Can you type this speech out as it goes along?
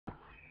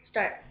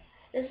Start.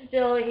 This is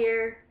Bill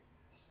here.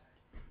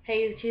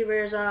 Hey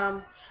YouTubers,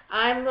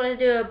 I'm going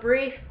to do a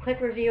brief, quick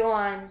review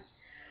on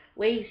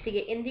ways to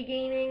get into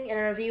gaming and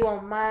a review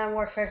on Modern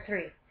Warfare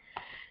 3.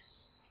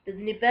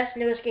 The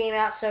newest game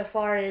out so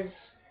far is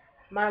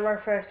Modern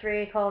Warfare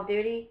 3 Call of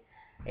Duty.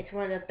 It's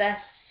one of the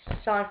best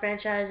solid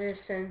franchises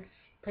since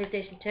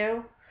PlayStation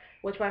 2,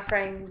 which my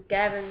friend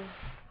Gavin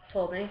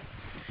told me.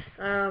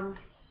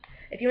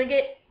 If you want to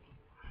get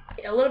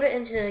a little bit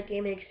into the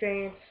gaming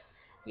experience,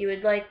 you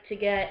would like to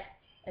get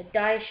a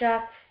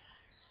DiveShock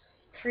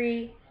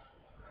 3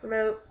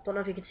 remote. Don't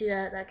know if you can see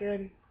that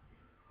good.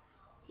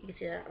 You can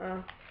see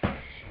that.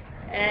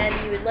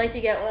 And you would like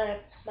to get one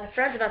my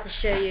friend's about to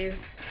show you,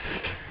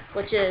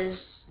 which is,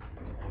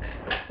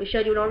 we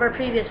showed you in one of our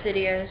previous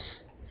videos,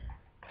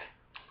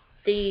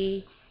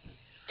 the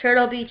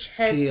Turtle Beach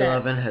headset.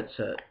 P11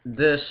 headset.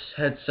 This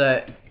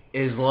headset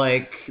is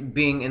like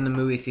being in the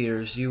movie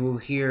theaters. You will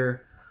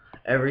hear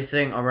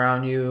everything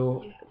around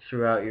you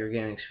throughout your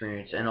gaming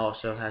experience, and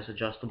also has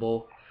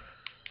adjustable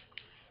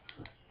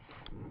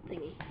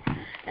thingy.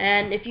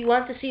 And if you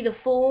want to see the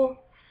full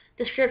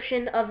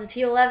description of the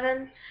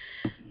T11,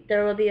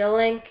 there will be a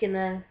link in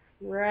the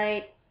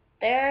right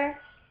there.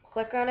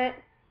 Click on it.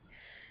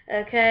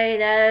 Okay,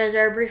 that is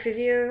our brief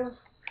review.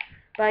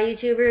 Bye,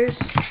 YouTubers.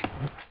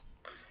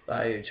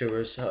 Bye,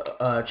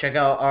 YouTubers. Check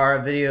out our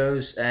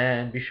videos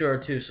and be sure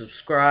to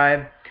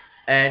subscribe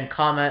and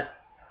comment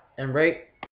and rate.